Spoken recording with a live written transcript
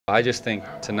I just think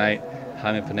tonight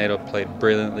Jaime Penedo played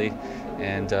brilliantly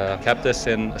and kept us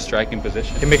in a striking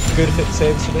position. He made good hit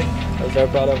saves today. I was very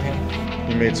proud of him.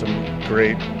 He made some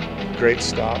great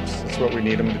stops. That's what we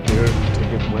need him to do to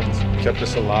get wins. Kept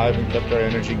us alive and kept our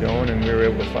energy going, and we were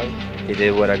able to fight. He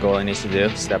did what a goalie needs to do,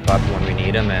 step up when we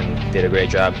need him, and did a great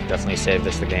job. Definitely saved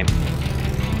us the game.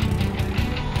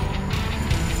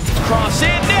 Cross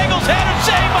in, Nagel's header,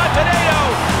 saved by Penedo.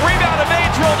 Rebound of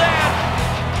Maines rolled in.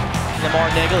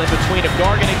 Lamar Nagel in between of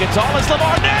Gargan and Gonzalez.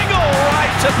 Lamar Nagel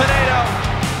right to Penedo.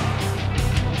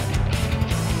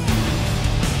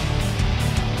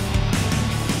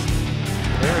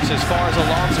 There's as far as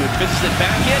Alonso, who misses it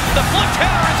back in. The flick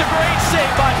header is a great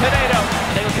save by Penedo.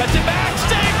 Nagel cuts it back,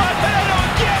 saved by Penedo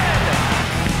again.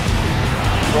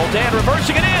 Rolled in,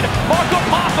 reversing it in. Marco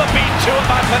Papa beat to it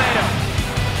by Penedo.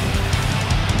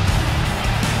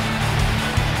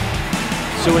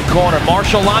 Sue in corner,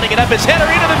 Marshall lining it up, his header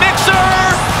into the mixer!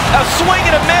 A swing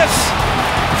and a miss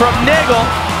from Nagel.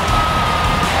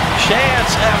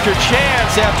 Chance after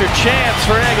chance after chance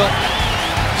for Nagel.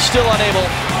 Still unable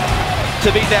to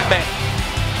beat that man.